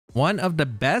one of the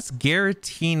best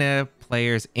Giratina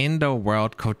players in the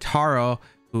world, Kotaro,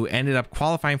 who ended up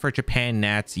qualifying for Japan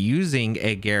Nats using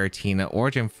a Giratina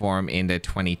origin form in the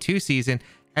 22 season,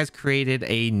 has created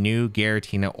a new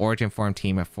Giratina origin form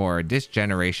team for this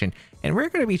generation, and we're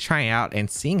going to be trying out and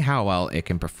seeing how well it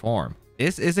can perform.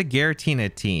 This is a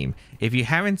Giratina team. If you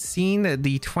haven't seen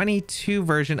the 22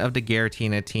 version of the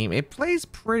Giratina team, it plays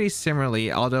pretty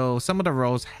similarly, although some of the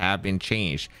roles have been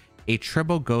changed. A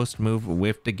triple ghost move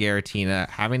with the Giratina,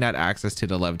 having that access to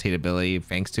the levitate ability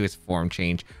thanks to its form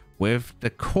change, with the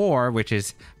core, which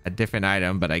is a different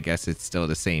item, but I guess it's still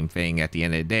the same thing at the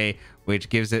end of the day, which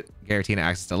gives it Giratina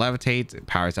access to levitate, it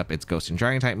powers up its ghost and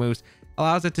dragon type moves,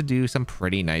 allows it to do some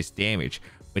pretty nice damage.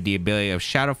 With the ability of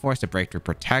Shadow Force to break through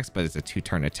protects, but it's a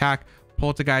 2-turn attack.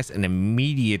 Poltergeist, an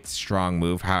immediate strong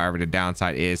move. However, the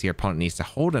downside is your opponent needs to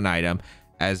hold an item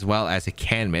as well as it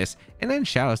can miss. And then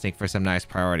Shadow Sneak for some nice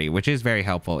priority, which is very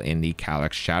helpful in the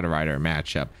Calyx Shadow Rider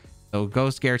matchup. So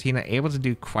Ghost Giratina able to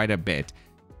do quite a bit.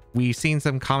 We've seen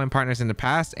some common partners in the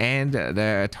past, and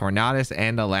the Tornadus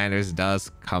and the Landers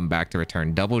does come back to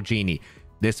return. Double Genie.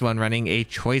 This one running a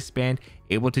Choice Band,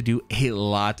 able to do a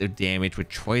lot of damage with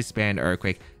Choice Band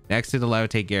Earthquake next to the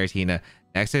Levitate Giratina,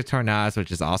 next to the Tornadus,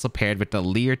 which is also paired with the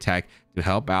Leer Tech to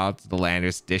help out the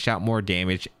Landers dish out more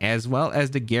damage, as well as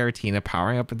the Giratina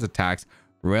powering up its attacks.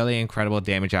 Really incredible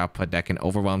damage output that can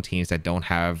overwhelm teams that don't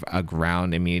have a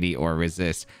ground immunity or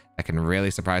resist, that can really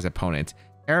surprise opponents.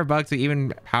 Bug to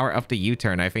even power up the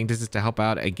U-turn. I think this is to help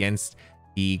out against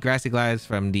the Grassy Glides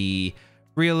from the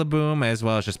Rillaboom, as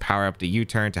well as just power up the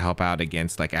U-turn to help out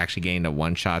against like actually getting the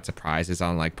one-shot surprises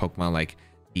on like Pokemon like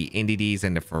the Indeedee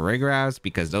and the Farigravs,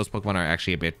 because those Pokemon are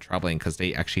actually a bit troubling because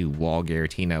they actually wall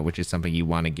Giratina, which is something you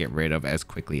want to get rid of as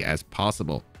quickly as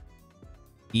possible.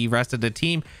 The rest of the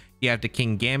team, you have the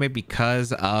King Gambit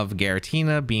because of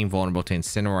Giratina being vulnerable to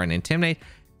Incineroar and Intimidate.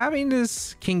 Having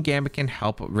this King Gambit can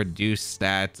help reduce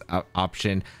that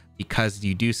option because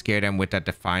you do scare them with that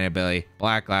Define ability.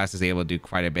 Black Glass is able to do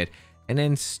quite a bit. And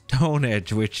then Stone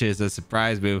Edge, which is a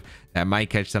surprise move that might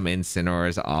catch some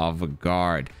Incineroars off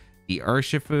guard. The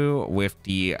Urshifu with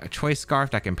the Choice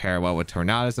Scarf that can pair well with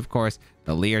Tornadus, of course.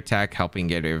 The Leer Tech helping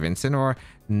get rid of Incineroar.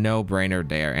 No brainer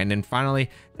there. And then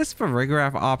finally, this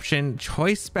Farigiraf option.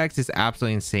 Choice Specs is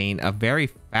absolutely insane. A very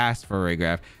fast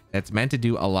Farigiraf that's meant to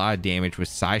do a lot of damage with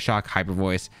Psyshock, Hyper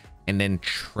Voice, and then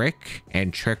Trick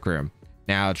and Trick Room.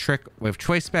 Now, Trick with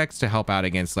Choice Specs to help out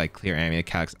against like Clear Amulet,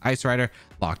 Calyx, Ice Rider,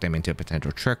 lock them into a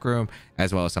potential Trick Room,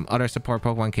 as well as some other support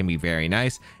Pokemon can be very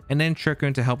nice. And then Trick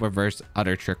Room to help reverse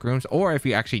other Trick Rooms, or if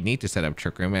you actually need to set up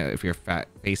Trick Room, if you're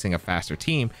facing a faster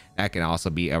team, that can also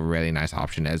be a really nice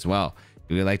option as well.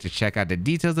 If you'd like to check out the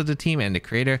details of the team and the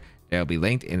creator, they'll be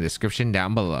linked in the description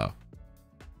down below.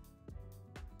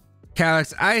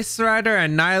 Calyx, Ice Rider,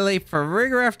 Annihilate,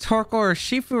 Farigiraf, Torkoal, or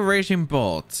Shifu, Raging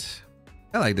Bolt.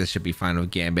 I feel like this should be fine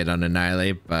with Gambit on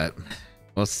Annihilate, but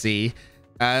we'll see.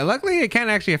 Luckily, it can't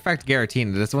actually affect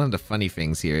Giratina. That's one of the funny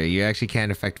things here. You actually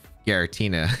can't affect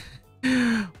Giratina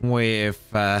with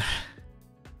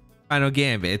Final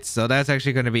Gambit, so that's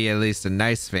actually going to be at least a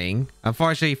nice thing.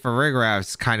 Unfortunately, Farigiraf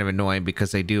is kind of annoying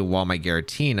because they do wall my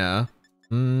Giratina.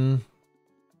 Trying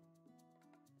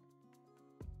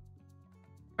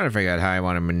to figure out how I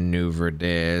want to maneuver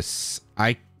this.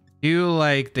 I do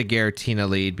like the Giratina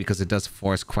lead because it does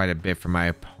force quite a bit from my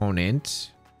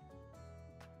opponent.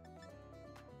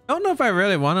 Don't know if I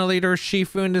really want to lead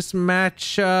Urshifu in this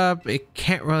matchup. It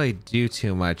can't really do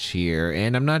too much here,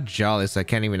 and I'm not Jolly, so I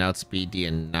can't even outspeed the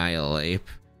Annihilate.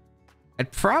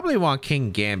 I'd probably want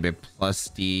King Gambit plus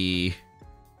the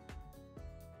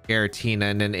Giratina,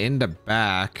 and then in the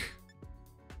back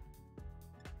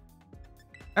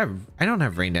I don't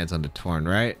have Rain Dance on the Torn,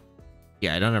 right?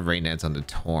 Yeah, I don't have Rain Dance on the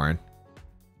Torn.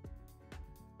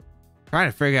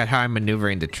 Trying to figure out how I'm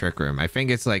maneuvering the Trick Room. I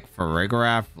think it's like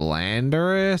Farigiraf,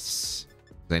 Landorus.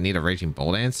 I need a Raging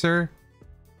Bolt answer.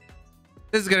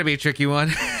 This is gonna be a tricky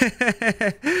one.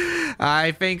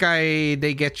 I think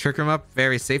they get Trick Room up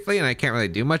very safely, and I can't really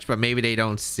do much. But maybe they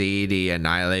don't see the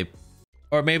Annihilate,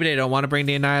 or maybe they don't want to bring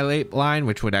the Annihilate line,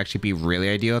 which would actually be really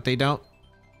ideal if they don't,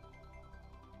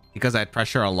 because I'd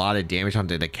pressure a lot of damage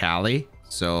onto the Cali.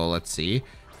 So let's see.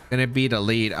 Gonna be the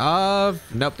lead of...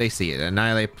 Nope, they see it.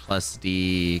 Annihilate plus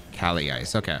the Cali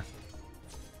Ice. Okay.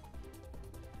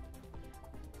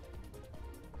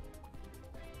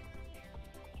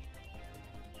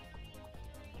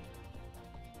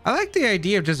 I like the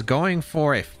idea of just going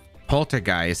for a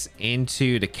Poltergeist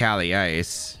into the Cali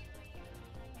Ice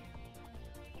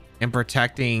and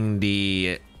protecting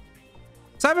the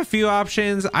So I have a few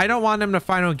options. I don't want them to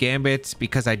final gambit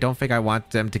because I don't think I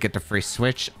want them to get the free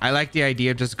switch. I like the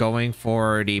idea of just going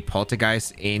for the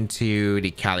Poltergeist into the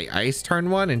Cali Ice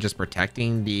turn 1 and just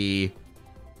protecting the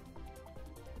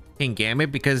King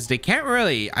Gambit, because they can't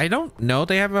really, I don't know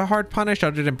they have a hard punish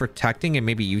other than protecting and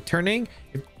maybe U-turning.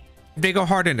 If they go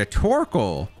hard into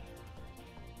Torkoal,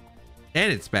 then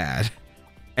it's bad.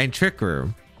 And Trick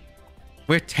Room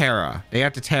with Terra. They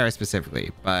have to Terra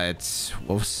specifically, but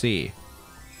we'll see.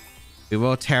 We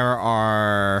will Terra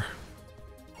our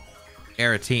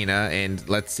Giratina, and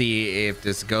let's see if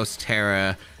this Ghost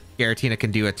Terra Giratina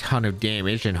can do a ton of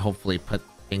damage and hopefully put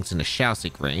things in the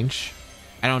Shellseek range.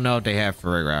 I don't know if they have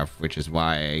Farigiraf, which is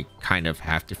why I kind of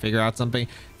have to figure out something.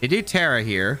 They do Terra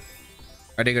here.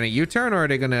 Are they going to U-turn, or are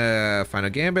they going to Final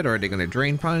Gambit, or are they going to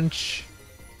Drain Punch?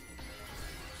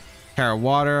 Terra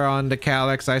Water on the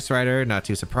Calyx Ice Rider, not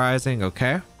too surprising.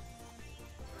 Okay.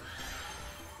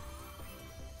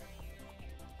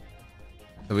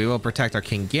 So we will protect our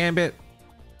King Gambit.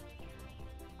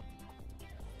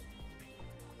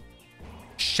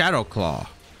 Shadow Claw.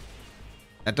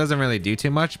 That doesn't really do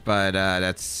too much, but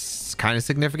that's kind of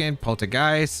significant.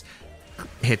 Poltergeist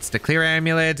hits the Clear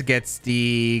Amulet, gets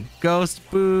the Ghost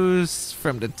boost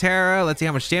from the Terra. Let's see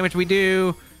how much damage we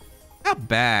do. Not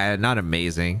bad, not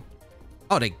amazing.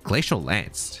 Oh, they Glacial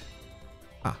Lanced.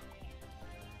 Huh.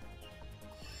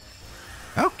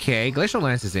 Okay, Glacial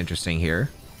Lance is interesting here.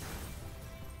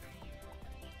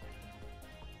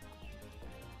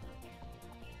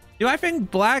 Do I think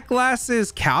Black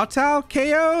Glass's Kowtow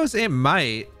KOs? It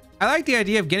might. I like the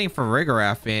idea of getting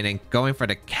Farigiraf in and going for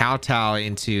the Kowtow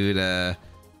into the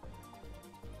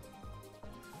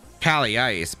Cali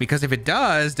Ice, because if it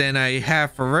does, then I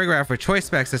have Farigiraf with Choice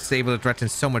Specs that's able to threaten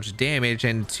so much damage,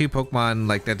 and two Pokemon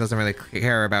like that doesn't really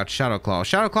care about Shadow Claw.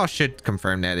 Shadow Claw should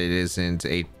confirm that it isn't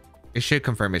a... It should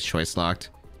confirm it's choice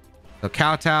locked. So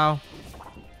Kowtow.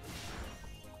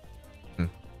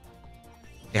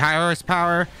 The high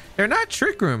horsepower. They're not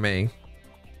Trick Rooming,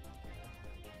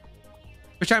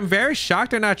 which I'm very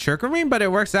shocked they're not Trick Rooming, but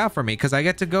it works out for me because I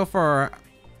get to go for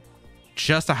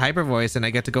just a Hyper Voice and I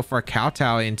get to go for a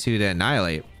Kowtow into the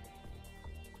Annihilate.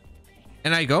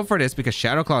 And I go for this because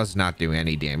Shadow Claw is not doing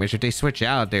any damage. If they switch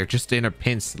out, they're just in a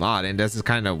pin slot, and this is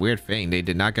kind of a weird thing. They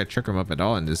did not get Trick Room up at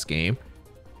all in this game.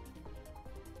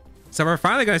 So we're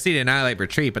finally going to see the Annihilate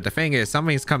retreat, but the thing is,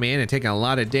 something's coming in and taking a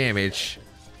lot of damage.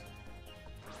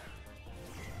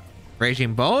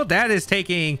 Raging Bolt, that is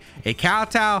taking a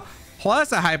Kowtow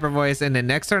plus a Hyper Voice, and the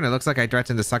next turn it looks like I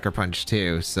threatened the Sucker Punch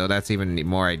too, so that's even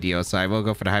more ideal. So I will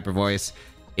go for the Hyper Voice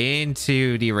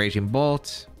into the Raging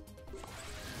Bolt.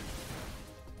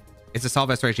 It's a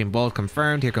Solvest Raging Bolt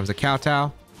confirmed. Here comes a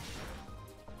Kowtow.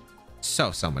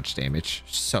 So much damage.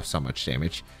 So much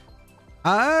damage.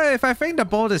 If I think the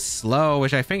Bolt is slow,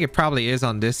 which I think it probably is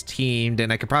on this team, then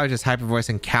I could probably just Hyper Voice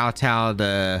and Kowtow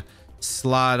the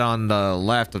slot on the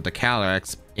left of the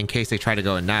Calyx in case they try to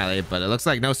go Annihilate, but it looks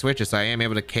like no switches, so I am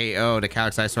able to KO the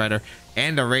Calyx Ice Rider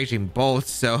and the Raging Bolt,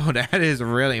 so that is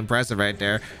really impressive right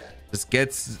there. Just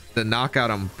gets the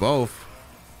knockout on both.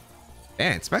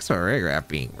 Man, Special Farigiraf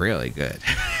being really good.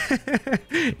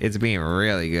 It's being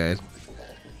really good.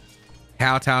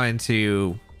 Kowtow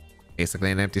into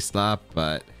basically an empty slot,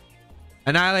 but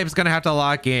Annihilate is gonna have to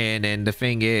lock in, and the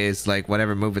thing is, like,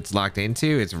 whatever move it's locked into,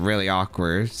 it's really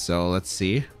awkward. So let's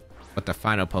see what the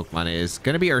final Pokemon is.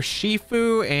 Gonna be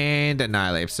Urshifu and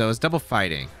Annihilate, so it's double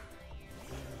fighting.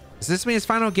 Does this mean his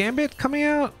final Gambit coming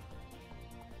out?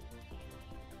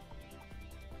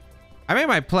 I mean,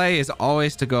 my play is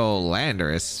always to go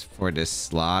Landorus for this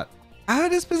slot.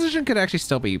 This position could actually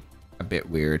still be a bit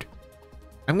weird.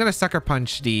 I'm gonna Sucker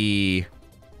Punch the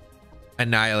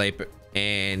Annihilate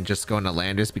and just go into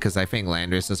Landorus because I think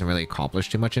Landorus doesn't really accomplish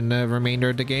too much in the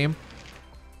remainder of the game.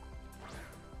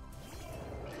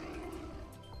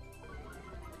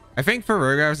 I think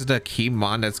Farigiraf is the key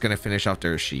mon that's going to finish off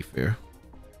their Urshifu.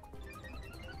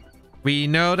 We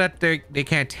know that they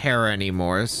can't Terra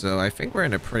anymore, so I think we're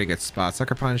in a pretty good spot.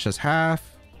 Sucker Punch does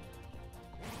half.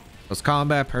 Close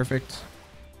combat, perfect.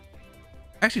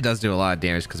 Actually does do a lot of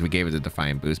damage because we gave it the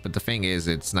Defiant boost, but the thing is,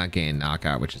 it's not getting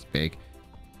knockout, which is big.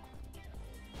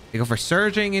 They go for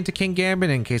Surging into King Gambit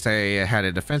in case I had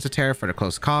a defensive Terra for the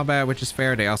close combat, which is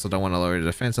fair. They also don't want to lower the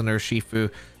defense on their Urshifu.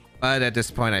 But at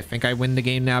this point, I think I win the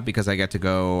game now because I get to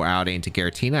go out into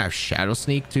Giratina. I have Shadow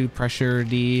Sneak to pressure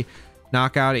the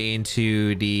knockout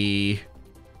into the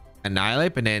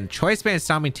Annihilate. And then Choice Band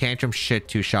Stomping Tantrum should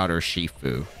two-shot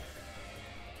Urshifu.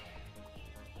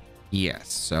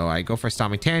 Yes, so I go for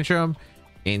Stomping Tantrum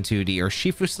into the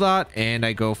Urshifu slot. And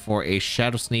I go for a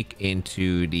Shadow Sneak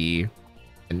into the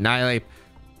Annihilate.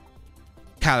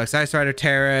 Calyx Ice Rider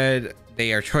Terra.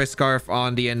 They are Choice Scarf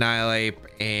on the Annihilate,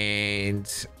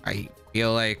 and I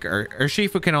feel like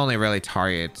Urshifu can only really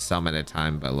target some at a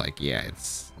time, but like, yeah,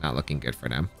 it's not looking good for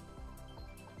them.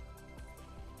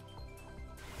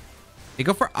 They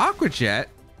go for Aqua Jet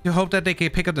to hope that they can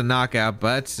pick up the knockout,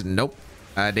 but nope.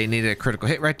 They needed a critical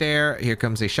hit right there. Here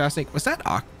comes a Shadow Sneak. Was that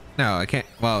No, I can't.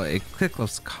 Well, it clicked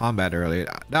close combat earlier.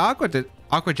 The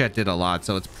Aqua Jet did a lot,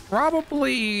 so it's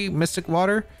probably Mystic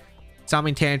Water.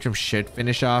 Salmon Tantrum should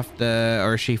finish off the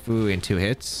Urshifu in 2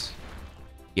 hits.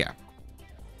 Yeah.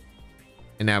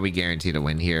 And now we guarantee to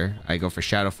win here. I go for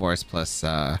Shadow Force plus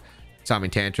Salmon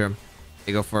Tantrum.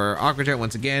 They go for Aqua Jet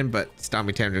once again, but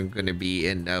Salmon Tantrum going to be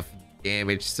enough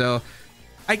damage. So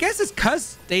I guess it's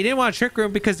because they didn't want Trick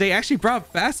Room, because they actually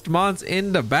brought fast mons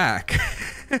in the back.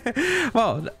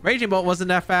 Well, Raging Bolt wasn't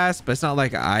that fast, but it's not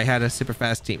like I had a super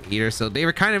fast team either, so they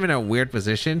were kind of in a weird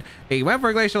position. They went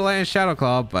for Glacial Land Shadow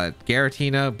Claw, but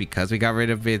Giratina, because we got rid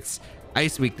of its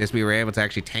ice weakness, we were able to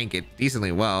actually tank it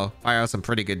decently well, fire out some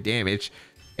pretty good damage,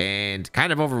 and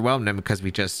kind of overwhelmed them because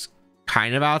we just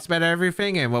kind of outsped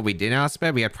everything, and what we didn't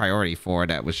outsped, we had priority for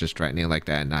that was just threatening like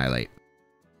that Annihilate.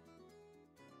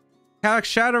 Calyx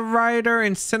Shadow Rider,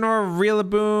 Incineroar,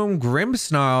 Rillaboom,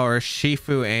 Grimmsnarl,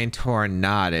 Urshifu, and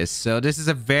Tornadus. So this is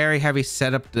a very heavy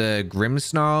setup, the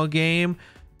Grimmsnarl game,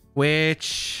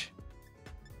 which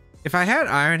if I had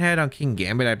Iron Head on King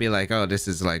Gambit, I'd be like, oh, this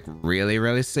is like really,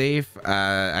 really safe.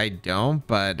 I don't,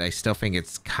 but I still think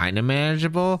it's kind of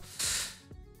manageable.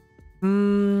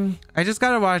 I just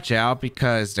gotta watch out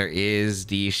because there is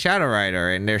the Shadow Rider,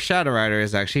 and their Shadow Rider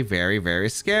is actually very, very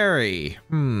scary.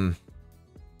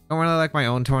 Don't really like my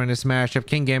own Tornadus matchup.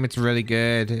 King Gambit's really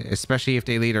good, especially if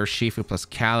they lead Urshifu plus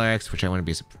Calyx, which I wouldn't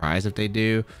be surprised if they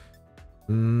do.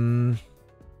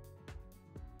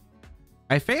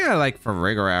 I think I like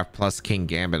Farigiraf plus King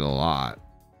Gambit a lot.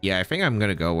 Yeah, I think I'm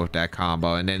gonna go with that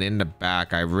combo. And then in the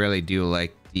back, I really do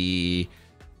like the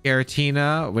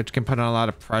Giratina, which can put on a lot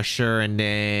of pressure. And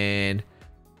then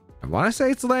I want to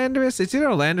say it's Landorus. It's either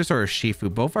Landorus or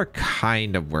Urshifu. Both are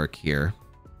kind of work here.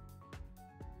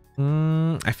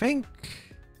 I think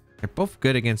they're both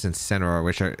good against Incineroar,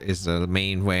 which is the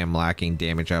main way I'm lacking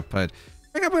damage output. I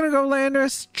think I'm gonna go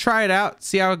Landorus, try it out,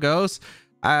 see how it goes.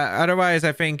 Otherwise,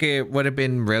 I think it would have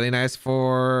been really nice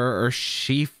for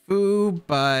Urshifu,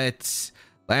 but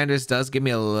Landorus does give me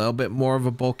a little bit more of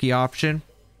a bulky option.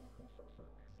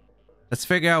 Let's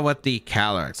figure out what the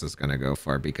Calyx is gonna go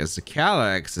for, because the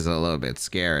Calyx is a little bit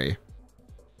scary.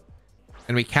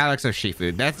 And we Calyx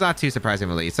Urshifu. That's not too surprising,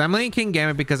 really. So I'm leaning King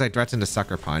Gambit because I threatened to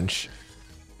Sucker Punch.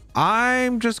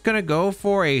 I'm just gonna go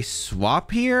for a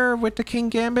swap here with the King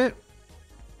Gambit,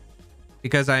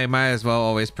 because I might as well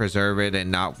always preserve it and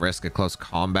not risk a close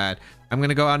combat. I'm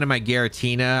gonna go onto my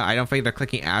Giratina. I don't think they're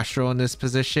clicking Astral in this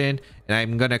position, and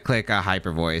I'm gonna click a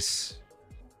Hyper Voice.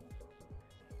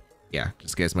 Yeah,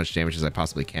 just get as much damage as I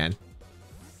possibly can.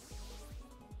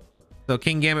 So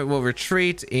King Gambit will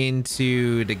retreat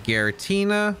into the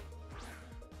Giratina.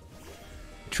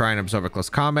 Try and absorb a close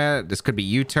combat. This could be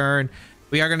U-turn.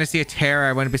 We are going to see a Terra.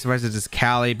 I wouldn't be surprised if this is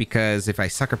Cali, because if I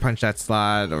Sucker Punch that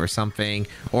slot or something,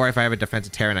 or if I have a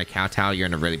defensive Terra and I Kowtow, you're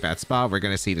in a really bad spot. We're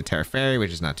going to see the Terra Fairy,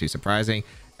 which is not too surprising,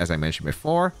 as I mentioned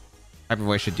before. Hyper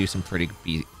Voice should do some pretty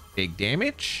big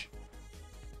damage.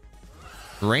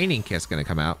 Raining Kiss going to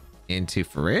come out into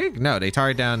Farig. No, they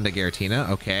target down the Giratina.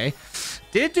 Okay.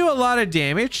 Did do a lot of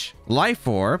damage. Life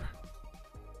Orb.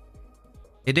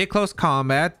 It did close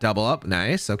combat. Double up.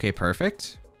 Nice. Okay,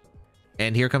 perfect.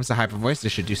 And here comes the Hyper Voice.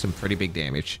 This should do some pretty big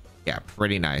damage. Yeah,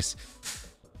 pretty nice.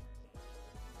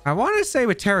 I want to say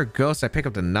with Terra Ghost, I pick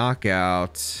up the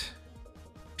knockout.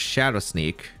 Shadow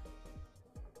Sneak.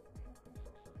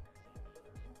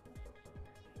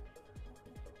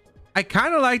 I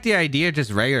kind of like the idea of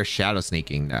just regular Shadow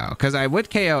Sneaking now, because I would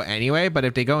KO anyway, but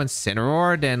if they go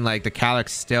Incineroar, then like the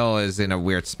Calyx still is in a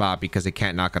weird spot because it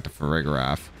can't knock out the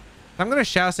Farigiraf. So I'm going to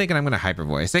Shadow Sneak and I'm going to Hyper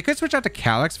Voice. They could switch out to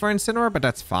Calyx for Incineroar, but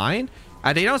that's fine.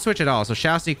 They don't switch at all, so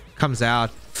Shadow Sneak comes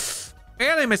out.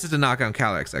 Barely misses the knockout on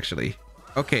Calyx, actually.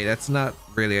 Okay, that's not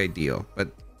really ideal, but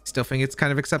still think it's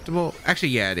kind of acceptable. Actually,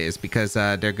 yeah, it is, because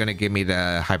they're going to give me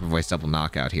the Hyper Voice double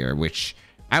knockout here, which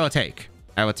I will take.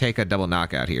 I will take a double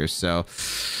knockout here. So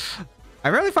I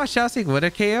really thought Shadow Sneak would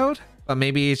have KO'd, but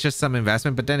maybe it's just some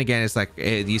investment. But then again, it's like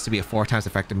it used to be a 4 times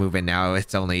effective move, and now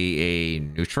it's only a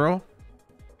neutral.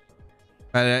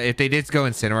 But if they did go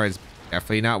Incineroar, it's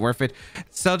definitely not worth it.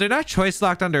 So they're not choice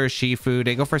locked under Urshifu.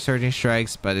 They go for Surging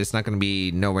Strikes, but it's not going to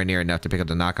be nowhere near enough to pick up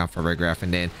the knockout for Farigiraf.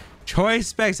 And then Choice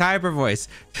Specs Hyper Voice.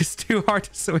 It's too hard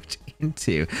to switch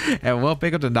into. And we'll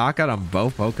pick up the knockout on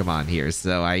both Pokemon here.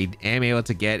 So I am able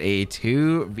to get a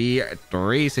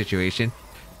 2v3 situation.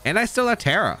 And I still have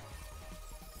Terra.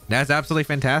 That's absolutely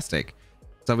fantastic.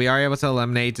 So we are able to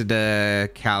eliminate the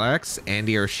Calyrex and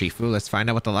the Urshifu. Let's find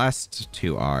out what the last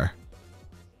two are.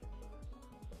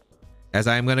 As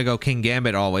I'm going to go King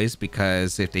Gambit always,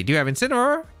 because if they do have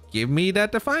Incineroar, give me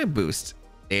that Defiant boost.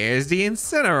 There's the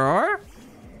Incineroar.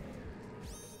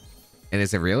 And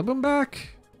is it Rillaboom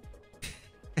back?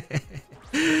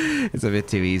 It's a bit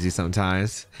too easy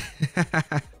sometimes.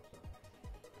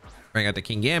 Bring out the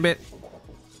King Gambit.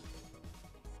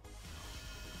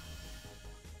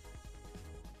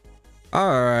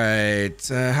 All right.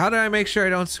 How do I make sure I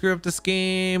don't screw up this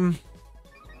game?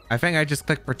 I think I just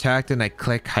click Protect and I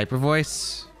click Hyper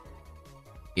Voice.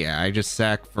 Yeah, I just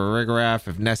sack Farigiraf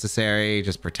if necessary.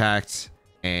 Just Protect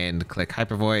and click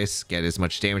Hyper Voice. Get as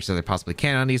much damage as I possibly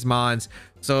can on these mons.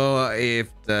 So if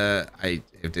the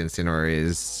Incineroar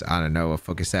is, I don't know, a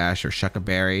Focus Sash or Shucka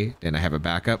Berry, then I have a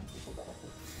backup.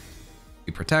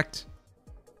 We Protect.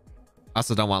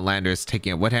 Also don't want Landers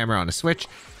taking a Wood Hammer on a switch.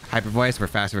 Hyper Voice, we're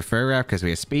faster for Farigiraf because we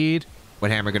have speed. Wood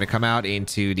Hammer going to come out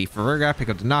into the Farigiraf, pick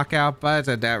up the knockout, but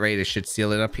at that rate, it should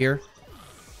seal it up here.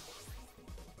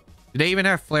 Do they even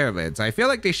have Flare Blitz? I feel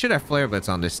like they should have Flare Blitz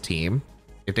on this team.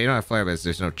 If they don't have Flare Blitz,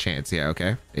 there's no chance. Yeah,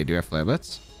 okay. They do have Flare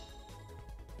Blitz.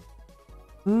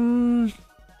 Do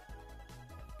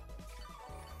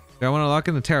I want to lock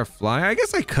in the Terra Flying? I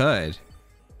guess I could.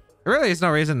 There really is no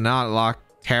reason to not lock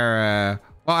Terra.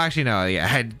 Well, actually, no.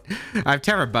 Yeah, I have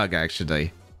Terra Bug,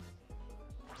 actually.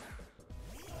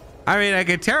 I mean, I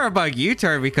could Terra Bug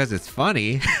U-turn because it's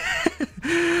funny.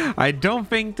 I don't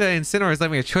think the Incineroar is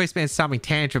letting me a Choice Band stopping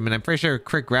Tantrum, and I'm pretty sure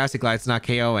Crit Grassy Glide's not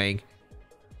KOing.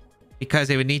 Because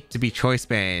they would need to be Choice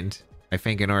Band, I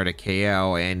think, in order to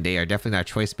KO, and they are definitely not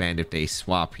Choice Band if they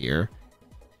swap here.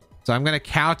 So I'm going to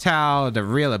kowtow the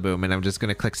Rillaboom, and I'm just going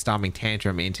to click Stomping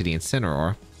Tantrum into the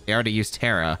Incineroar. They already used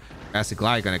Terra. Grassy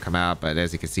Glide going to come out, but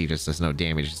as you can see, just does no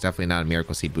damage. It's definitely not a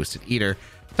Miracle Seed boosted either.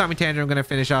 Stomping Tantrum, I'm going to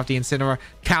finish off the Incineroar,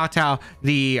 kowtow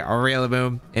the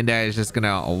Rillaboom, and that is just going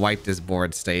to wipe this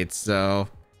board state. So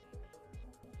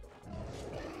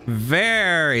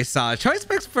very solid. Choice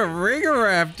Specs for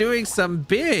Farigiraf doing some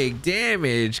big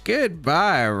damage.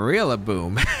 Goodbye,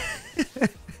 Rillaboom.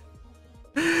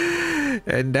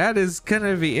 And that is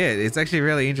gonna be it. It's actually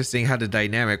really interesting how the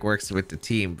dynamic works with the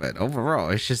team, but overall,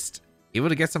 it's just able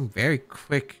to get some very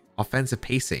quick offensive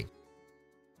pacing.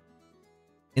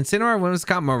 Incineroar,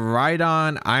 Whimsicott,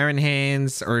 Miraidon, Iron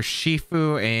Hands,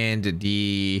 Urshifu, and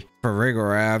the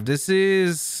Farigiraf. This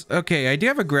is okay. I do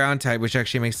have a ground type, which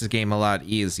actually makes this game a lot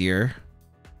easier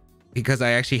because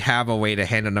I actually have a way to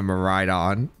handle the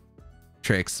Miraidon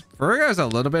tricks. Farigiraf is a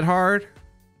little bit hard,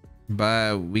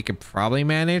 but we could probably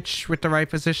manage with the right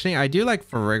positioning. I do like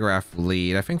Farigiraf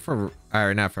lead. I think not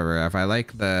Farigiraf. I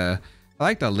like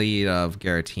the lead of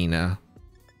Giratina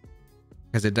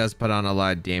because it does put on a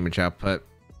lot of damage output.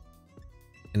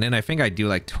 And then I think I do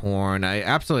like Torn. I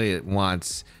absolutely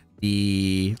want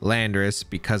the Landorus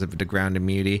because of the ground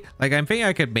immunity. Like, I'm thinking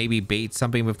I could maybe bait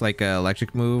something with like an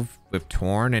electric move with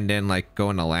Torn and then like go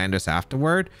into Landorus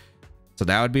afterward. So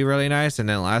that would be really nice. And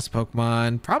then last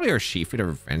Pokemon, probably Urshifu to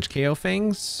revenge KO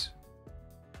things.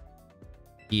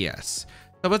 Yes.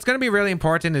 So what's going to be really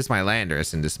important is my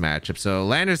Landorus in this matchup. So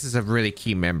Landorus is a really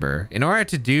key member. In order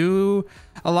to do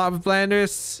a lot with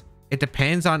Landorus, it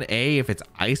depends on if it's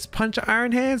Ice Punch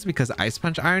Iron Hands, because Ice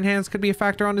Punch Iron Hands could be a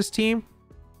factor on this team.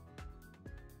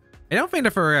 I don't think the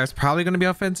Farigiraf is probably going to be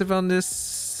offensive on this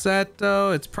set,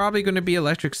 though. It's probably going to be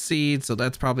Electric Seed, so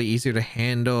that's probably easier to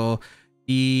handle.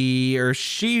 The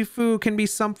Urshifu can be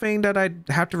something that I'd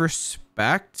have to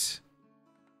respect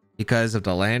because of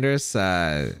the Landorus.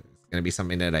 It's going to be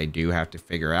something that I do have to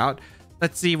figure out.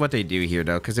 Let's see what they do here,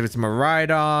 though, because if it's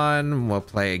Miraidon, we'll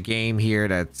play a game here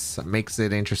that makes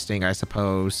it interesting, I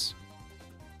suppose.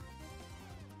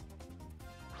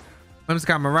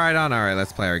 Whimsicott, Miraidon. All right,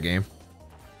 let's play our game.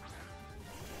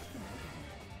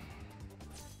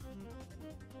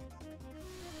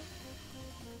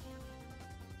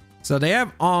 So they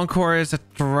have Encore as a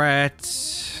threat.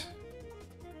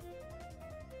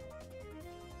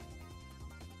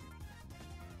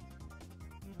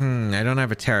 I don't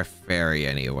have a Terra Fairy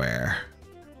anywhere.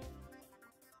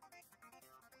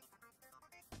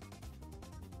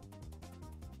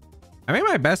 I think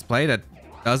my best play that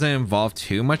doesn't involve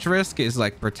too much risk is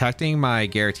like protecting my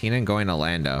Giratina and going to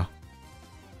Lando.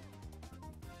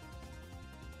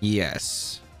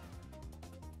 Yes.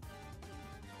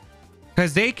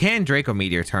 Because they can Draco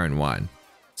Meteor turn 1.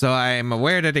 So I'm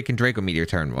aware that they can Draco Meteor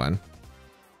turn 1.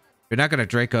 You're not gonna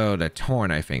Draco the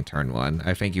Torn, I think, turn 1.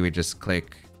 I think you would just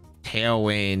click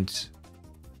Tailwind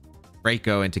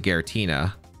Draco into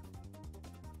Giratina.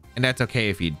 And that's okay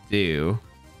if you do.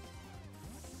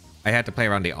 I had to play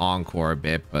around the Encore a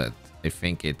bit, but I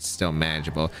think it's still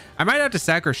manageable. I might have to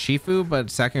sack her Shifu, but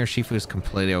sacking her Shifu is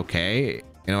completely okay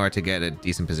in order to get a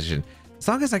decent position. As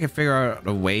long as I can figure out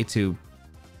a way to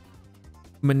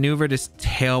maneuver this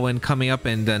Tailwind coming up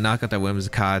and knock out the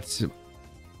Whimsicott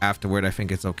afterward, I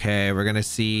think it's okay. We're gonna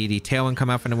see the Tailwind come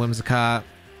out from the Whimsicott.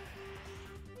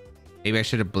 Maybe I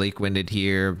should have Bleak Winded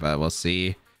here, but we'll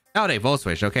see. Oh, they Volt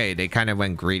Switch. Okay, they kind of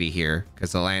went greedy here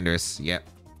because the Landers, yep.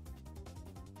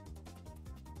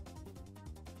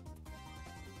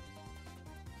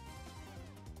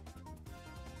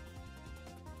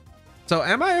 So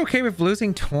am I okay with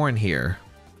losing Torn here?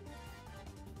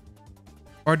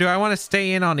 Or do I want to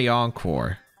stay in on the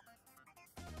Encore?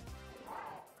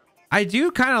 I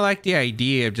do kind of like the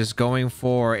idea of just going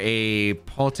for a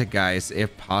Poltergeist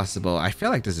if possible. I feel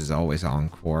like this is always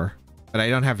Encore, but I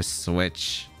don't have a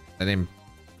switch. I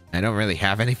don't really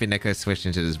have anything that could switch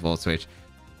into this Volt Switch.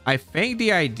 I think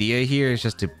the idea here is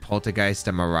just to Poltergeist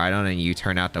the Miraidon and you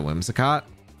turn out the Whimsicott.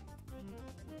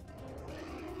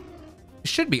 It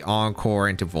should be Encore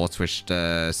into Volt Switch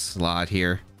the slot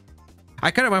here. I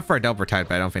could have went for a double type,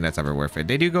 but I don't think that's ever worth it.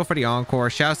 They do go for the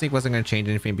Encore. Shadow Sneak wasn't going to change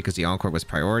anything because the Encore was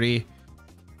priority.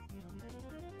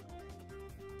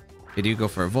 They do go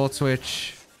for a Volt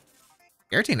Switch.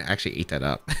 Giratina actually ate that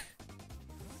up.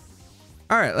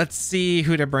 All right, let's see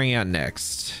who they're bringing out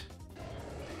next.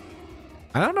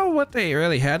 I don't know what they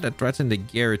really had that threaten the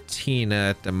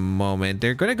Giratina at the moment.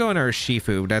 They're going to go into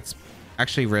Urshifu. That's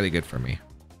actually really good for me.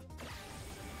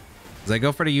 As I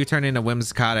go for the U-turn into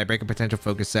Whimsicott, I break a potential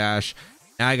Focus Sash.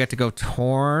 Now I get to go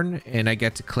Torn, and I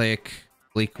get to click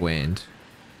Bleak Wind.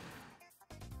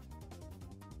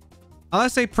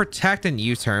 Unless they protect and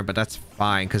U-turn, but that's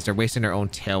fine, because they're wasting their own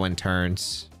Tailwind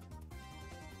turns.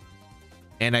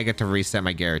 And I get to reset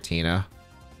my Giratina.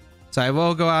 So I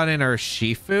will go out in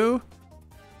Urshifu.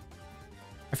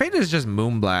 I think this is just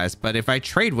Moonblast, but if I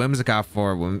trade Whimsicott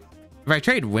for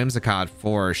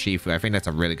Urshifu, I think that's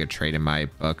a really good trade in my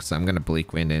book. So I'm gonna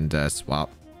Bleak Wind and swap.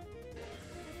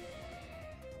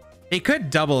 They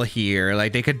could double here,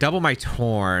 like they could double my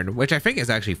Torn, which I think is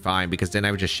actually fine because then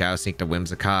I would just Shadow Sneak the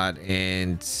Whimsicott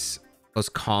and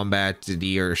post combat to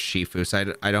the Urshifu.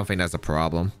 So I don't think that's a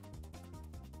problem.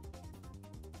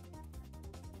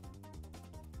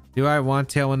 Do I want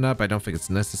Tailwind up? I don't think it's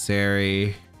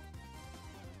necessary.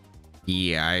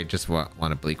 Yeah, I just want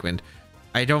a Bleak Wind.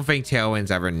 I don't think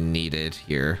Tailwind's ever needed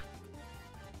here.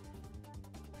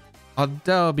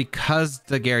 Although, because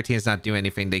the Giratina is not doing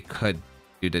anything, they could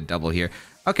do the double here.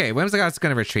 Okay, Whimsicott's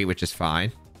going to retreat, which is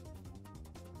fine.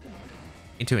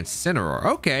 Into Incineroar.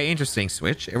 Okay, interesting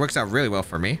switch. It works out really well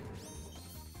for me.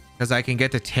 Because I can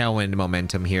get the Tailwind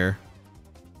momentum here.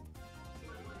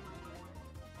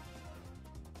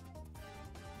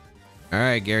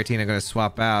 Alright, Giratina going to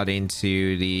swap out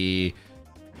into the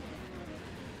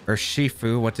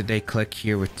Urshifu. What did they click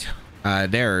here with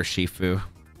their Urshifu?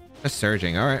 Just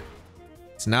surging. Alright.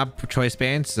 It's not choice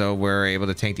band, so we're able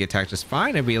to tank the attack just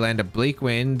fine. If we land a Bleak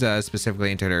Wind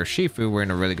specifically into their Urshifu, we're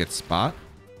in a really good spot.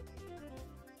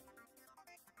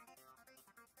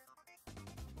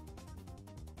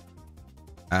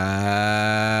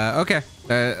 Okay.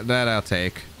 That I'll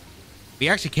take. We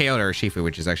actually KO'd our Urshifu,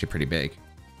 which is actually pretty big.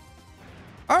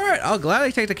 Alright, I'll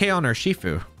gladly take the KO on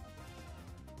Urshifu.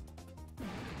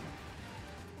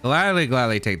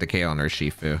 Gladly take the KO on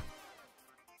Urshifu.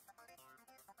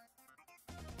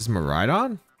 Is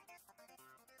Miraidon?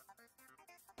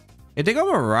 If they go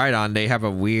Miraidon, they have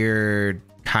a weird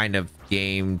kind of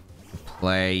game to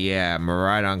play. Yeah,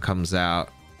 Miraidon comes out.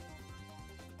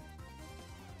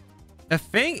 The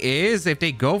thing is, if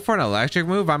they go for an electric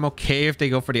move, I'm okay if they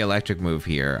go for the electric move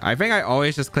here. I think I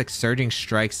always just click Surging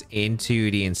Strikes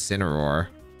into the Incineroar.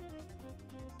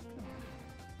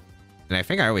 And I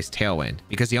think I always Tailwind,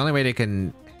 because the only way they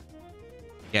can...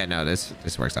 Yeah, no, this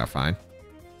works out fine.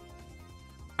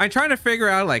 I'm trying to figure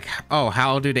out, like, oh,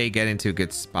 how do they get into a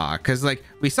good spot? Because, like,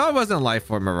 we saw it wasn't life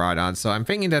for Miraidon, so I'm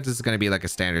thinking that this is going to be, like, a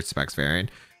standard specs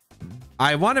variant.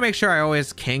 I want to make sure I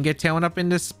always can get Tailwind up in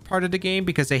this part of the game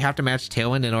because they have to match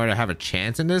Tailwind in order to have a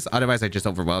chance in this. Otherwise, I just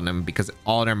overwhelm them because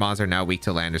all their mons are now weak to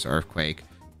Landorus Earthquake.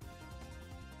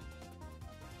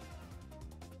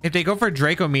 If they go for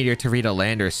Draco Meteor to read a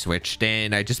Landorus switch,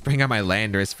 then I just bring out my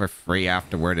Landorus for free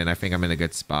afterward, and I think I'm in a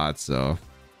good spot, so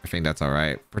I think that's all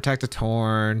right. Protect the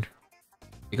Torn.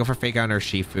 They go for Fake Out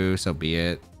Urshifu, so be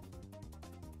it.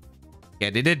 Yeah,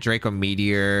 they did Draco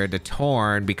Meteor the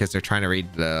Torn because they're trying to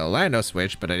read the Lando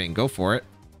switch, but I didn't go for it.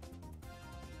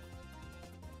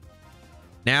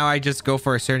 Now I just go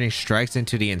for asserting strikes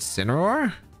into the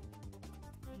Incineroar.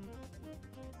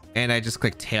 And I just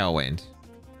click Tailwind.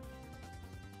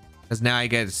 Because now I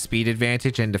get a speed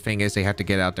advantage, and the thing is they have to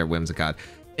get out their Whimsicott.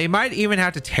 They might even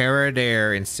have to Terra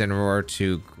their Incineroar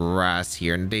to grass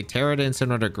here. And they Terra the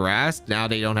Incineroar to grass. Now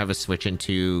they don't have a switch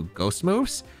into Ghost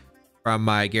moves from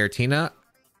my Giratina.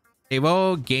 They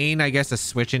will gain, I guess, a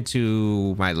switch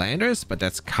into my Landers, but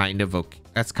that's kind of okay.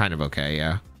 That's kind of okay,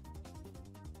 yeah.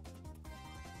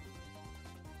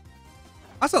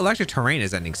 Also, Electric Terrain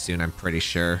is ending soon, I'm pretty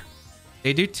sure.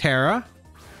 They do Terra.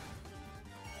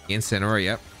 Incineroar,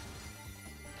 yep.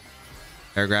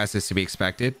 Air Grass is to be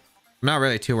expected. I'm not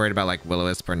really too worried about like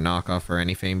Will-O-Wisp or Knockoff or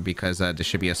anything because there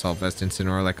should be Assault Vest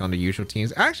Incineroar like on the usual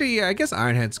teams. Actually, yeah, I guess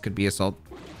Ironheads could be Assault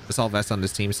Vest on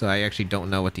this team, so I actually don't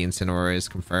know what the Incineroar is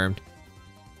confirmed.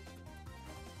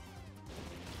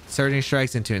 Surging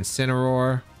Strikes into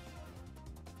Incineroar.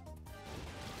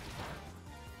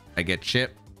 I get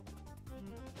Chip.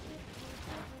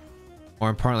 More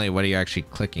importantly, what are you actually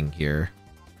clicking here?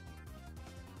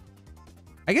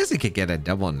 I guess it could get a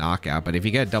double knockout, but if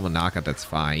you get a double knockout, that's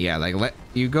fine. Yeah, like let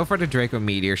you go for the Draco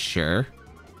Meteor, sure.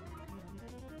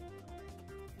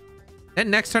 Then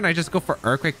next turn, I just go for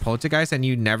Earthquake Poltergeist, and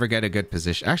you never get a good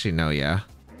position. Actually, no, yeah.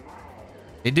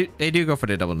 They do go for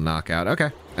the double knockout.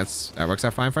 Okay, that works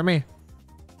out fine for me.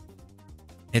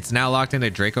 It's now locked into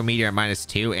Draco Meteor at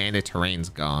 -2, and the terrain's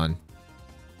gone.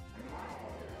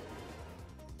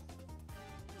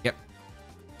 Yep.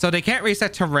 So they can't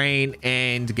reset terrain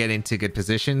and get into good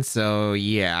position. So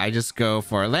yeah, I just go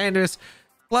for Landers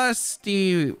plus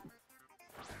the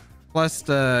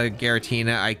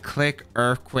Giratina. I click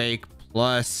Earthquake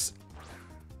plus.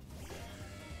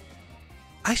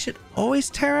 I should always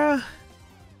Terra.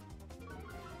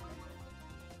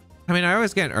 I mean, I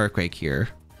always get an Earthquake here.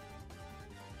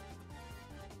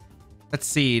 Let's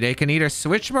see. They can either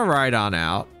switch Miraidon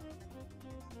out.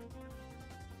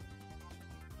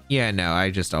 Yeah, no,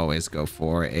 I just always go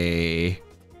for a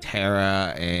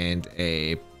Terra and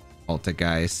a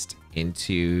Poltergeist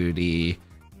into the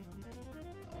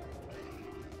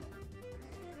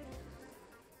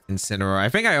Incineroar. I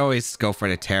think I always go for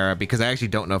the Terra because I actually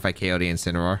don't know if I KO the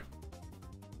Incineroar.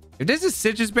 If this is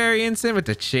Citrus Berry Instant with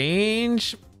the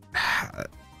change,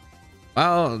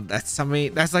 well, that's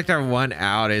something. That's like their one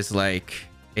out is like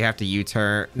they have to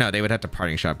U-turn. No, they would have to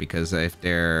parting shot because if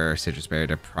they're Citrus Berry,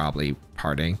 they're probably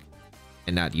parting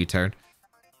and not U-turn.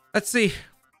 Let's see.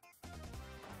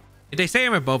 If they say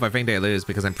I'm at both, I think they lose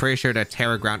because I'm pretty sure that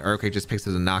Terra Ground Earthquake just picks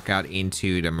as a knockout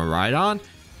into the Miraidon.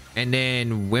 And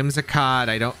then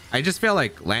Whimsicott, I just feel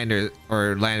like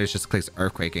Landers just clicks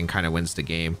Earthquake and kind of wins the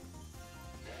game.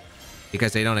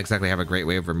 Because they don't exactly have a great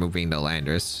way of removing the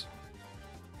Landers.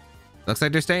 Looks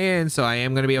like they're staying, so I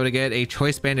am going to be able to get a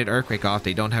Choice Banded Earthquake off.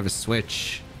 They don't have a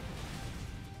switch.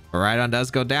 Miraidon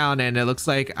does go down, and it looks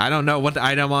like, I don't know what the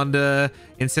item on the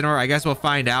Incineroar. I guess we'll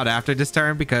find out after this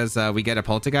turn because we get a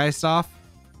Poltergeist off.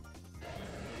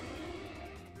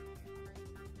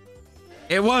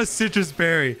 It was Citrus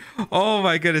Berry. Oh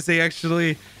my goodness, they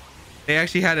actually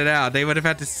had it out. They would have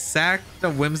had to sack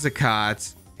the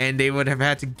Whimsicott, and they would have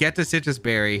had to get the Citrus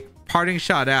Berry, parting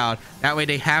shot out. That way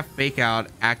they have Fake Out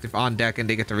active on deck, and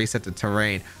they get to reset the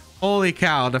terrain. Holy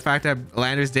cow, the fact that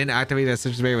Landers didn't activate that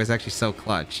Citrus Berry was actually so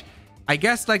clutch. I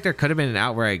guess like there could have been an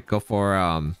out where I go for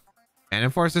Cannon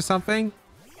Force or something.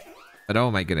 But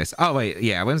oh my goodness. Oh wait,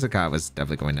 yeah, Whimsicott was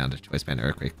definitely going down to Choice Band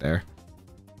Earthquake there.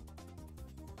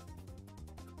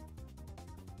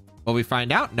 Will we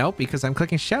find out? Nope, because I'm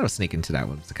clicking Shadow Sneak into that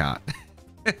Whimsicott.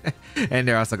 And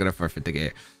they're also gonna forfeit the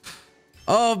game.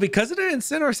 Oh, because of the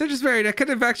Incineroar Citrus Berry, that could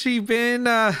have actually been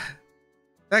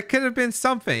that could have been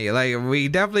something. Like we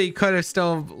definitely could have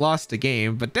still lost the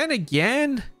game, but then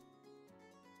again,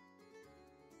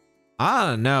 I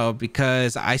don't know,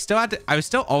 because I was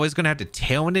still always gonna have the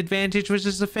Tailwind advantage, which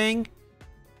is the thing.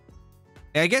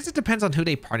 I guess it depends on who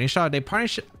they parting shot. They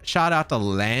parting shot out the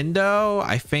Lando.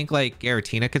 I think like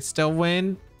Giratina could still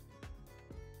win,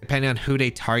 depending on who they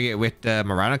target with the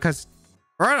Miraidon, because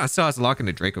Miraidon still has to lock in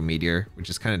the Draco Meteor, which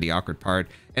is kind of the awkward part.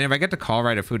 And if I get the call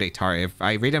right of who they target, if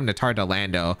I read them to target the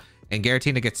Lando and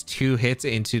Giratina gets 2 hits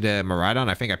into the Miraidon,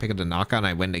 I think I pick up the knockout and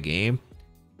I win the game.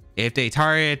 If they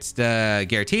target the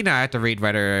Giratina, I have to read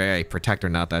whether I protect or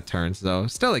not that turn. So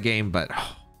still a game, but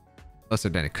closer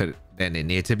than it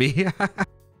needed to be.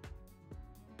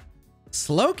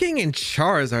 Slowking and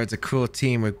Charizard's a cool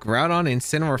team with Groudon,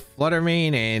 Incineroar,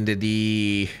 Fluttermane, and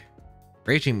the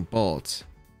Raging Bolt.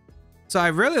 So I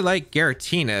really like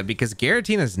Giratina because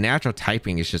Giratina's natural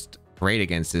typing is just great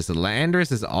against this.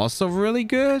 Landers is also really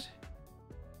good.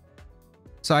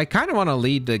 So I kind of want to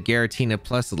lead the Giratina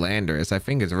plus Landorus. I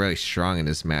think it's really strong in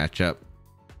this matchup.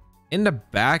 In the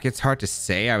back, it's hard to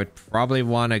say. I would probably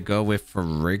want to go with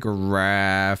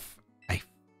Farigiraf. I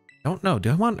don't know.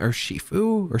 Do I want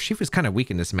Urshifu? Urshifu's kind of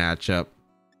weak in this matchup.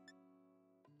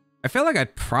 I feel like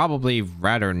I'd probably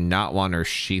rather not want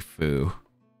Urshifu.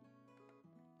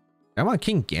 I want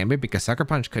King Gambit because Sucker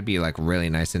Punch could be like really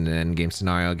nice in an endgame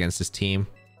scenario against this team.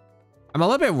 I'm a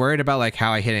little bit worried about like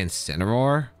how I hit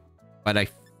Incineroar, but I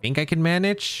think I can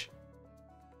manage.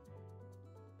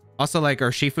 Also, like,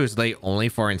 Urshifu's late only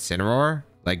for Incineroar.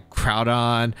 Like,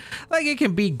 Groudon. Like, it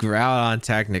can be Groudon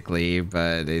technically,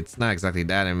 but it's not exactly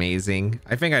that amazing.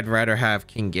 I think I'd rather have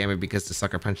King Gambit because the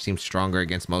Sucker Punch seems stronger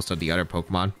against most of the other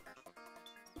Pokemon.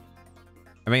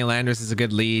 I mean, Landorus is a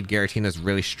good lead. Giratina's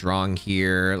really strong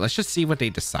here. Let's just see what they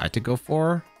decide to go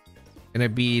for. Gonna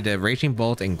be the Raging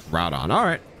Bolt and Groudon. All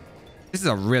right. This is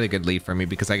a really good lead for me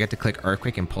because I get to click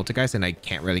Earthquake and Poltergeist and I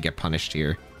can't really get punished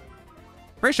here.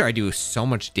 Pretty sure I do so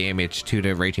much damage to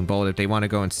the Raging Bolt. If they want to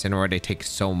go Incineroar, they take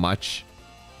so much.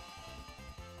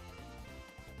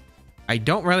 I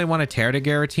don't really want to tear the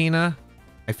Giratina.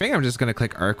 I think I'm just going to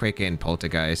click Earthquake and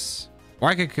Poltergeist. Or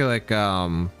I could click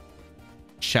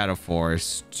Shadow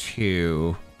Force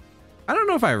too. I don't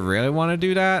know if I really want to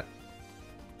do that.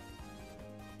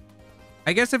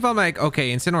 I guess if I'm like,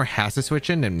 okay, Incineroar has to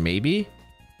switch in, then maybe.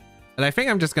 But I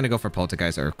think I'm just going to go for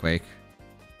Poltergeist Earthquake.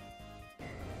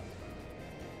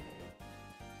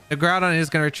 The Groudon is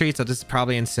going to retreat, so this is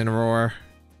probably Incineroar.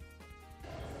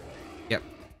 Yep.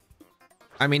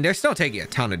 I mean, they're still taking a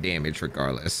ton of damage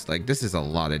regardless. Like, this is a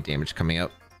lot of damage coming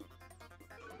up.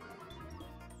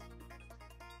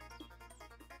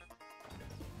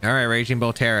 All right, Raging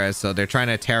Bolt Terra. So they're trying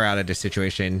to tear out of this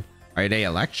situation. Are they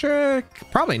electric?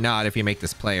 Probably not if you make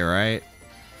this play, right?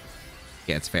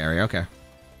 Yeah, it's fairy. Okay.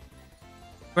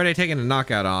 Who are they taking a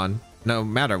knockout on? No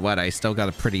matter what, I still got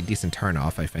a pretty decent turn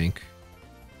off, I think.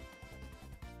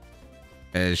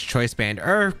 As Choice Band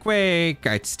Earthquake,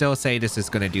 I'd still say this is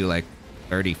going to do like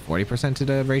 30-40% to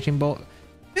the Raging Bolt.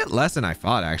 A bit less than I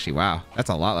thought, actually. Wow, that's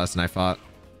a lot less than I thought.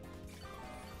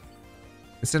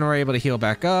 Incineroar able to heal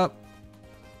back up.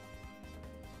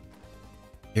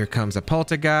 Here comes a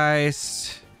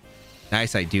Poltergeist.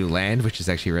 Nice, I do land, which is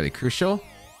actually really crucial.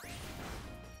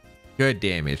 Good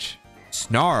damage.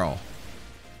 Snarl.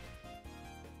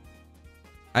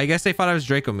 I guess they thought I was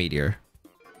Draco Meteor.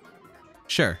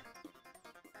 Sure.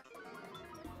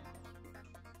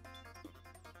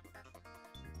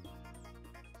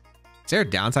 Is there a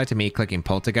downside to me clicking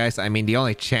Poltergeist? I mean, the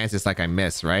only chance is like I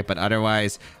miss, right? But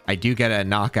otherwise, I do get a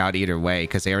knockout either way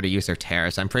because they already used their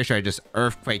Terra. So I'm pretty sure I just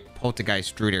Earthquake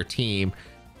Poltergeist through their team.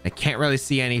 I can't really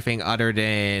see anything other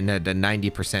than the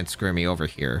 90% screw me over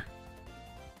here.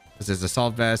 This is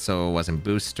Assault Vest, so it wasn't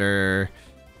Booster.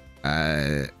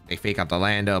 They fake out the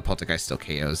Lando. Poltergeist still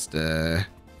KOs the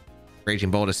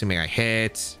Raging Bolt, assuming I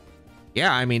hit.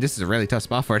 Yeah, I mean, this is a really tough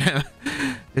spot for them.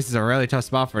 This is a really tough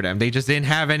spot for them. They just didn't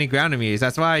have any ground immunities.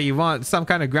 That's why you want some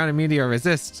kind of ground immunity or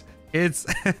resist. It's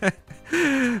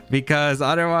because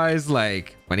otherwise,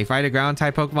 like, when you fight a ground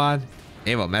type Pokemon,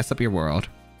 it will mess up your world.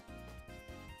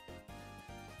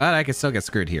 But I can still get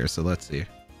screwed here, so let's see.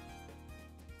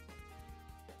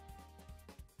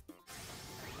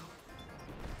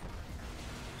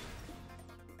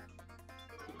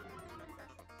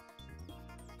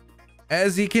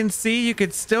 As you can see, you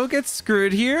could still get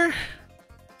screwed here.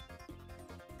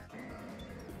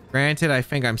 Granted, I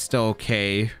think I'm still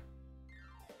okay.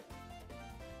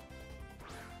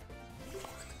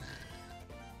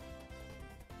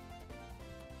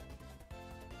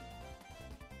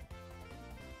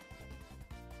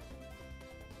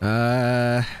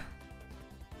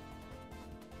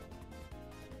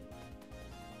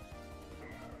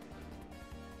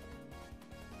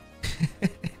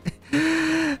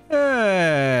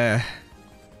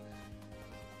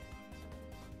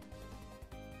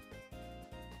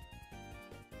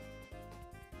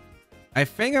 I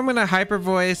think I'm gonna Hyper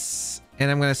Voice and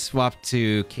I'm gonna swap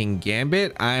to King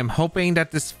Gambit. I'm hoping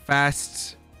that this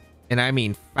fast, and I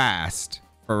mean fast,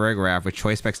 for Farigiraf with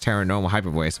Choice Specs, Terra, Normal, Hyper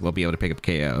Voice will be able to pick up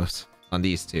KOs on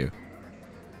these two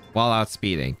while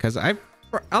outspeeding. Because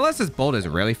unless this Bolt is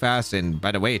really fast, and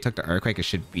by the way it took the Earthquake, it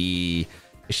should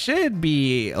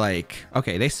be like,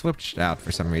 okay, they switched out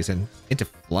for some reason into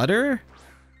Flutter.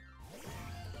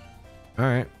 All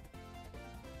right.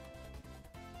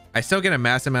 I still get a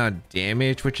massive amount of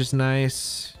damage, which is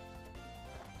nice.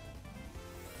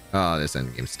 Oh, this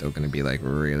endgame's still gonna be like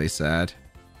really sad.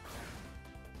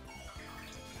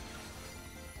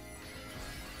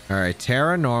 All right,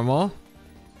 Terra Normal.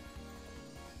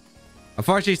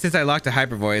 Unfortunately, since I locked a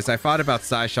Hyper Voice, I thought about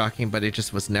Psy Shocking, but it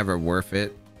just was never worth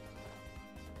it.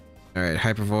 Alright,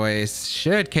 Hyper Voice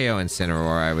should KO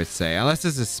Incineroar, I would say. Unless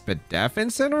this is Spadef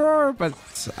Incineroar, but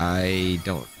I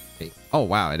don't think... Oh,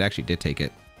 wow, it actually did take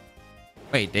it.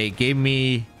 Wait, they gave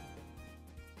me...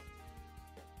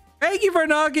 Thank you for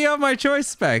knocking out my choice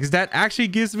specs. That actually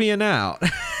gives me an out.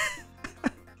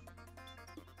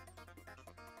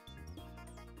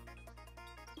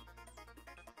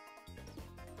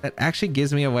 That actually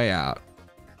gives me a way out.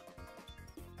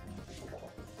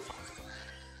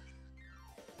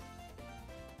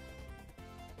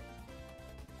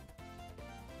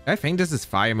 I think this is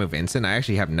Fire Move Instant. I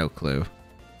actually have no clue.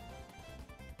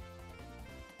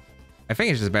 I think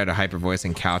it's just better to Hyper Voice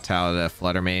and kowtow the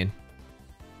Flutter Mane.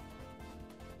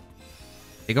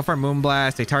 They go for a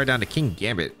Moonblast. They target down to King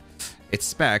Gambit. It's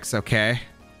specs, okay.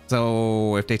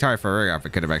 So if they target for Rigoff, it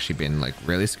could have actually been like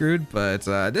really screwed. But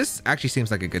this actually seems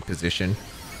like a good position.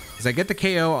 Because I get the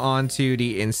KO onto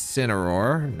the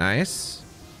Incineroar. Nice.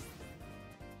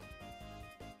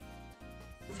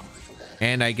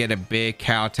 And I get a big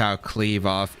kowtow cleave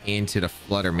off into the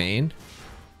Flutter Mane.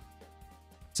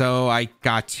 So I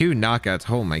got 2 knockouts.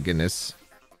 Oh my goodness.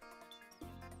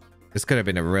 This could have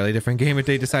been a really different game if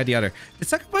they decide the other. The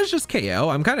second one's just KO.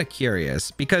 I'm kind of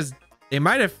curious because they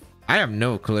might have... I have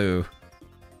no clue.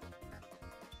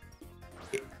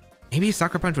 Maybe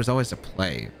Sucker Punch was always a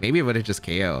play. Maybe it would have just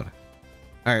KO'd. All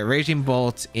right, Raging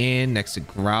Bolt in next to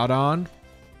Groudon.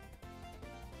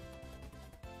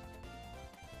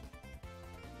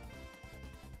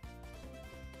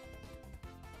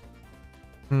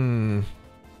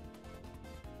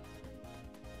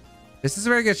 This is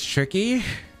where it gets tricky.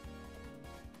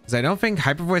 Because I don't think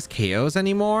Hyper Voice KOs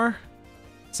anymore.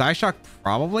 Psyshock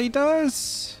probably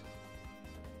does.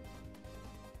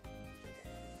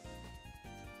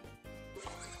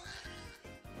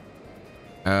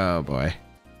 Oh boy.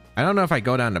 I don't know if I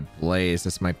go down to Blaze.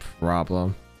 That's my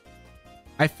problem.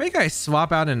 I think I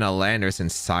swap out an Elandris and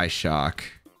Psyshock.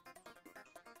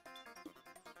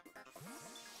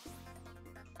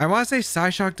 I want to say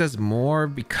Psyshock does more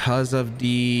because of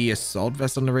the Assault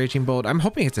Vest on the Raging Bolt. I'm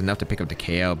hoping it's enough to pick up the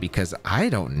KO because I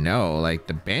don't know. Like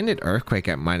the Bandit Earthquake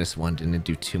at -1 didn't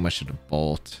do too much to the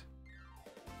Bolt.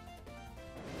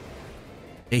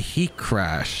 He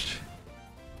crashed.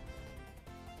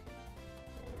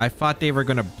 I thought they were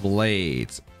going to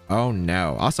Blades. Oh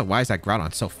no. Also, why is that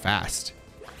Groudon so fast?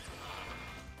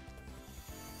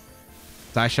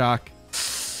 Psyshock.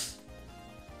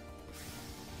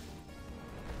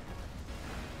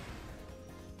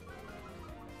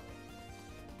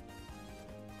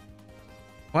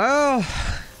 Well,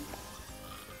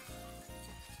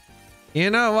 you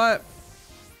know what?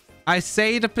 I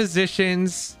say the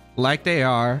positions like they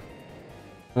are,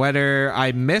 whether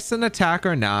I miss an attack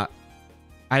or not.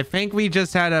 I think we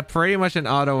just had a pretty much an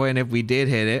auto win if we did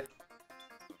hit it.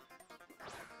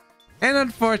 And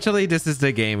unfortunately, this is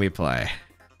the game we play.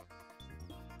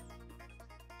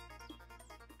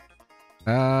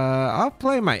 I'll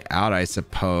play my out, I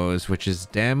suppose, which is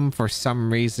them for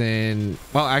some reason.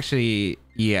 Well, actually,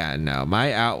 yeah, no,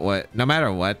 my out, no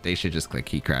matter what, they should just click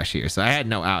Key Crash here. So I had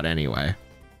no out anyway.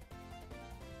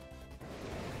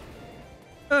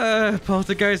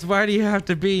 Poltergeist, why do you have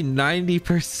to be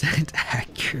 90%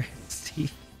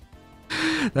 accuracy?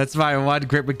 That's my one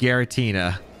grip with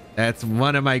Giratina. That's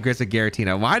one of my grips with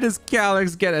Giratina. Why does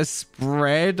Calyx get a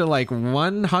spread like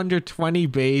 120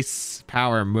 base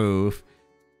power move?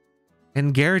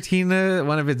 And Giratina,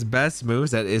 one of its best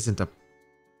moves that isn't a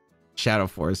Shadow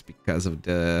Force because of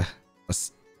the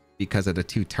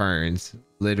 2 turns,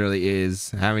 literally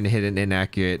is having to hit an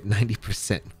inaccurate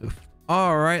 90% move.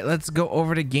 All right, let's go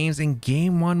over the games. And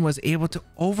game 1 was able to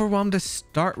overwhelm the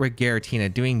start with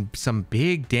Giratina, doing some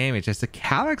big damage as the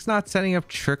Calyx not setting up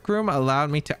Trick Room allowed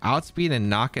me to outspeed and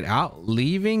knock it out,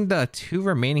 leaving the 2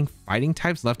 remaining fighting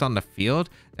types left on the field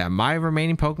that my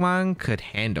remaining Pokemon could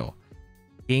handle.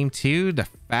 Game 2, the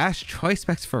fast choice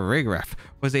specs for Rigoff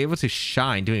was able to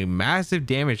shine, doing massive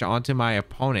damage onto my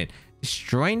opponent,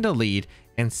 destroying the lead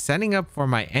and setting up for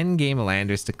my endgame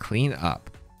Landers to clean up.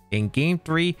 In game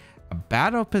 3, a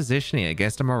battle positioning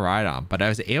against a Miraidon, but I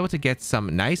was able to get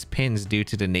some nice pins due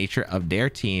to the nature of their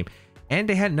team, and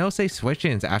they had no safe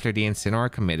switch-ins after the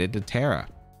Incineroar committed to Terra.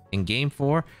 In game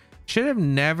 4, should have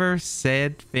never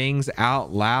said things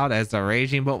out loud as the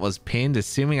Raging Bolt was pinned,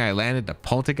 assuming I landed the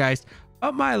Poltergeist,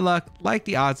 but my luck, like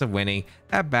the odds of winning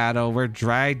that battle, were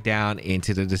dragged down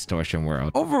into the Distortion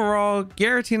world. Overall,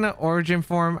 Giratina Origin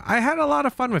Form, I had a lot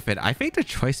of fun with it. I think the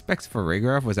choice specs for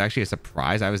Rigoff was actually a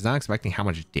surprise. I was not expecting how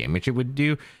much damage it would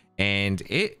do, and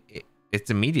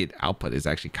its immediate output is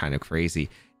actually kind of crazy.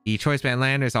 The Choice Band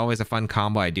Lander is always a fun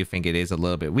combo. I do think it is a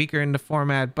little bit weaker in the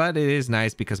format, but it is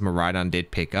nice because Miraidon did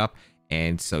pick up,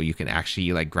 and so you can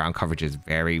actually, like, ground coverage is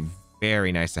very,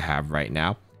 very nice to have right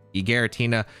now. The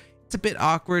Giratina, it's a bit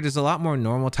awkward. There's a lot more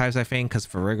normal types, I think, because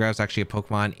Farigiraf's actually a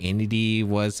Pokemon. Indeedee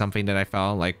was something that I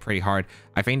felt like pretty hard.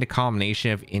 I think the combination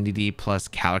of Indeedee plus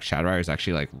Calyx Shadowrider is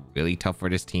actually, like, really tough for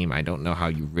this team. I don't know how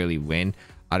you really win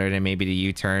other than maybe the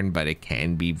U-turn, but it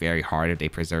can be very hard if they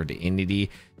preserve the Indeedee.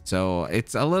 So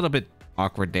it's a little bit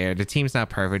awkward there. The team's not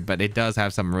perfect, but it does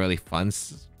have some really fun,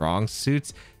 strong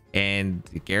suits. And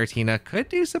Giratina could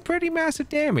do some pretty massive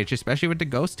damage, especially with the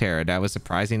Ghost Terror. That was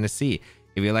surprising to see.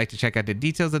 If you'd like to check out the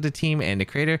details of the team and the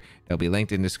creator, they'll be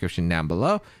linked in the description down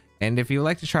below. And if you would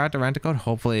like to try out the rental code,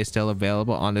 hopefully it's still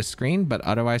available on the screen. But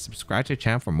otherwise, subscribe to the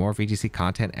channel for more VGC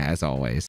content as always.